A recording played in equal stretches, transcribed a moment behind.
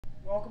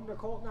Welcome to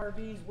Colton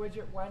RV's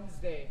Widget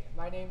Wednesday.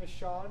 My name is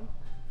Shawn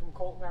from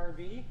Colton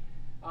RV.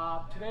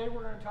 Today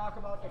we're going to talk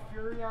about the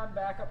Furrion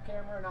backup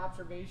camera and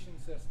observation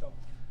system.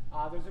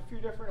 There's a few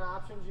different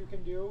options you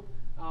can do.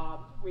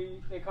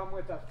 They come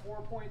with a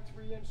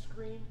 4.3-inch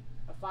screen,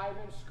 a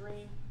 5-inch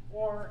screen,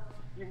 or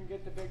you can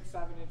get the big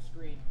 7-inch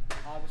screen.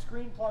 The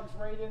screen plugs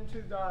right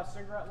into the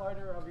cigarette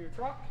lighter of your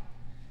truck,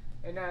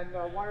 and then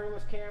the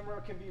wireless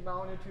camera can be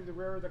mounted to the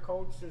rear of the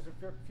coach. There's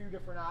a few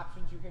different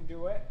options you can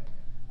do it.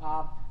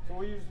 So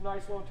we use a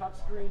nice little touch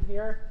screen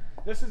here.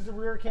 This is the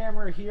rear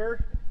camera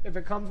here. If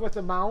it comes with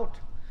a mount,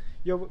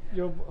 you'll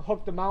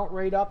hook the mount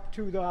right up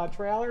to the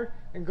trailer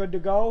and good to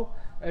go.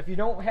 If you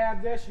don't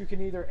have this, you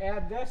can either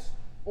add this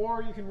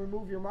or you can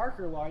remove your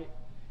marker light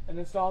and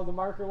install the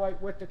marker light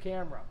with the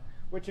camera.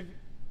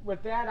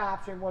 With that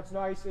option, what's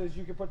nice is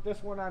you can put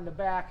this one on the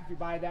back if you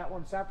buy that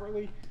one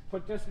separately,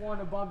 put this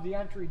one above the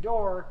entry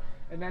door,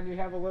 and then you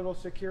have a little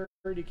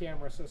security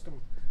camera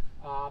system.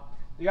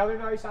 The other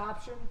nice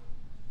option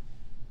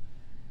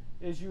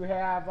is you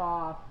have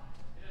a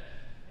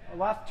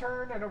left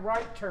turn and a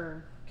right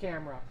turn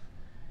camera.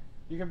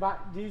 You can buy,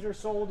 these are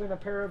sold in a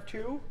pair of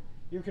 2.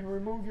 You can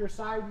remove your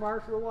side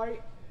marker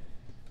light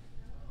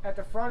at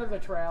the front of the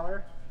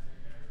trailer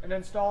and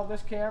install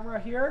this camera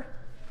here,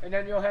 and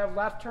then you'll have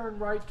left turn,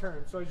 right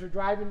turn. So as you're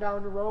driving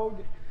down the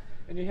road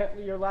and you hit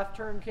your left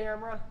turn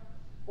camera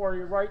or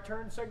your right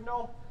turn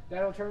signal,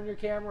 that'll turn your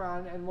camera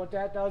on, and what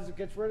that does, it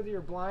gets rid of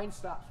your blind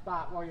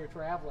spot while you're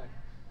traveling.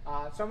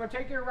 So I'm going to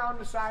take you around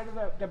the side of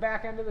the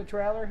back end of the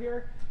trailer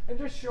here and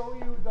just show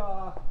you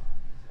the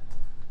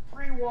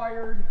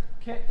pre-wired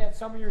kit that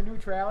some of your new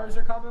trailers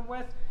are coming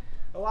with.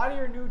 A lot of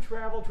your new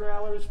travel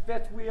trailers,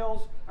 fifth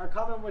wheels, are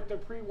coming with the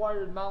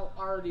pre-wired mount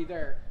already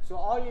there. So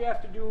all you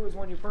have to do is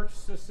when you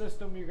purchase the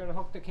system, you're going to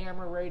hook the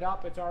camera right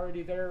up. It's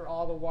already there,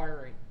 all the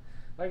wiring.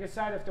 Like I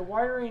said, if the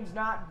wiring's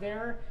not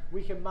there,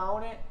 we can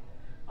mount it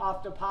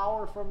off the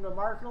power from the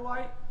marker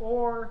light,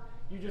 or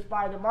you just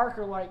buy the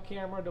marker light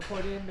camera to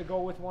put in to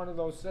go with one of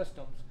those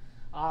systems.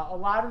 A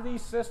lot of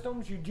these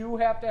systems, you do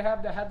have to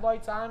have the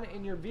headlights on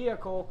in your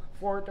vehicle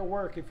for it to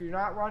work. If you're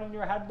not running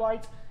your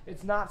headlights,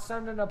 it's not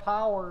sending the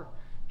power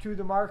to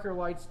the marker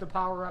lights to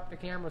power up the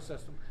camera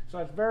system. So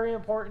it's very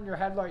important your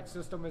headlight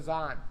system is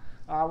on.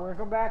 We're going to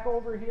come back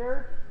over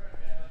here.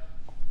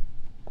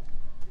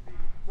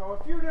 So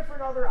a few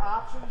different other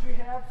options you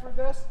have for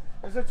this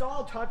is it's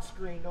all touch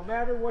screen. No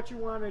matter what you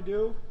want to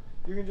do,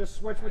 you can just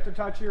switch with the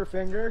touch of your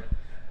finger.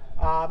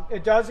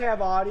 It does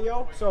have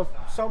audio, so if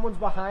someone's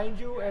behind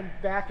you and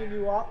backing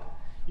you up,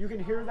 you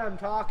can hear them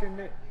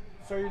talking,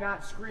 so you're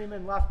not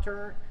screaming left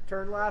turn,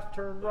 turn left,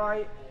 turn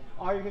right.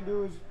 All you can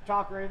do is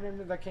talk right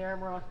into the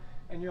camera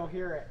and you'll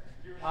hear it.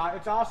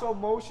 It's also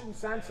motion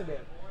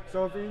sensitive.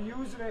 So if you're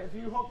using it, if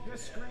you hook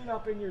this screen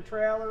up in your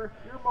trailer,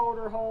 your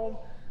motorhome,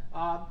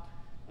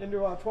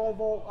 into a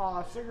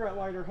 12-volt cigarette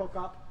lighter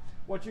hookup,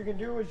 what you can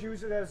do is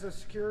use it as a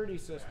security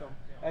system.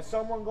 As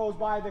someone goes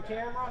by the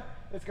camera,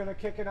 it's going to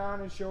kick it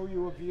on and show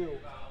you a view.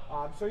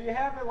 So you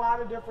have a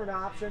lot of different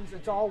options.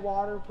 It's all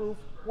waterproof.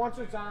 Once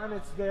it's on,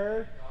 it's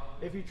there.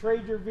 If you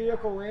trade your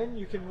vehicle in,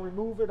 you can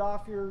remove it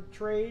off your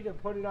trade and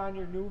put it on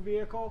your new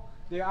vehicle.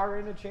 They are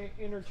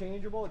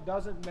interchangeable. It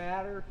doesn't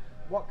matter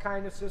what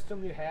kind of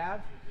system you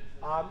have.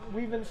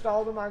 We've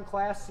installed them on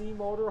Class C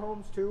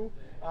motorhomes too.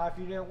 If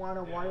you didn't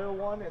want to wire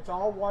one, it's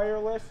all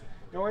wireless.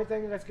 The only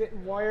thing that's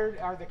getting wired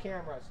are the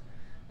cameras.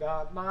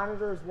 The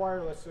monitor is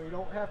wireless, so you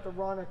don't have to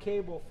run a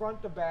cable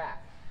front to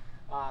back.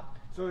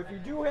 So if you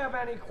do have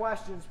any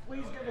questions,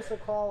 please give us a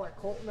call at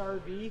Colton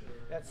RV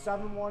at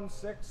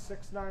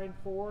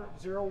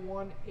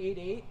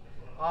 716-694-0188.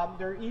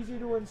 They're easy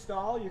to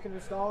install. You can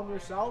install them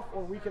yourself,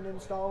 or we can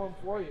install them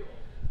for you.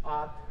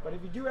 But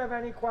if you do have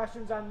any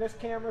questions on this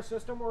camera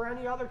system or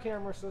any other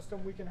camera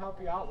system, we can help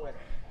you out with.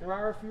 There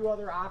are a few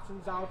other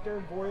options out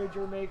there.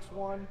 Voyager makes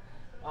one.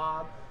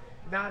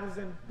 Not as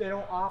in, they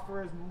don't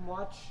offer as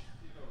much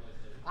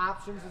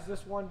options as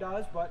this one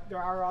does, but there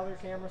are other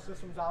camera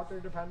systems out there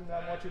depending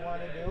on what you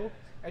want to do.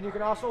 And you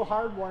can also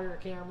hardwire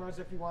cameras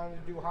if you wanted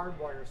to do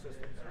hardwire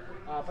systems.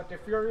 But the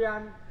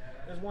Furrion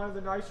is one of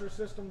the nicer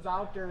systems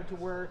out there to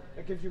where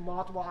it gives you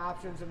multiple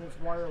options and it's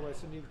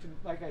wireless. And you can,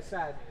 like I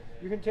said,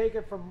 you can take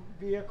it from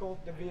vehicle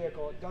to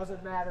vehicle. It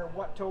doesn't matter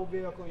what tow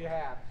vehicle you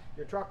have.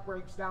 Your truck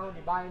breaks down,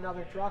 you buy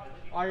another truck,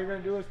 all you're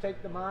going to do is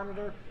take the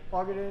monitor,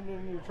 plug it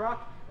in your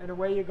truck, and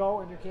away you go,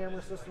 and your camera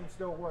system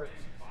still works.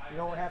 You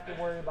don't have to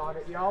worry about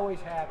it. You always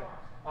have it.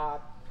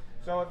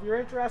 So if you're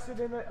interested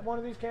in one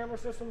of these camera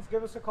systems,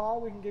 give us a call.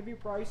 We can give you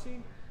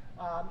pricing.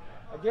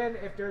 Again,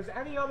 if there's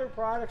any other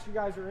products you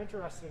guys are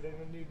interested in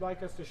and you'd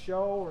like us to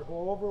show or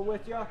go over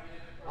with you,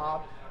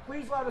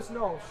 please let us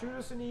know. Shoot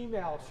us an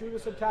email. Shoot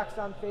us a text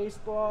on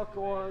Facebook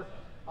or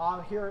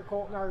here at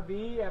Colton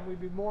RV, and we'd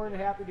be more than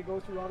happy to go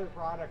through other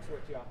products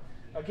with you.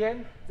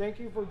 Again, thank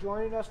you for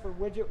joining us for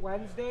Widget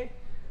Wednesday.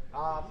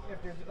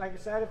 If there's, like I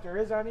said, if there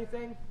is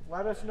anything,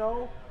 let us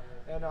know.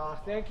 And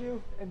thank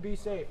you, and be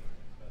safe.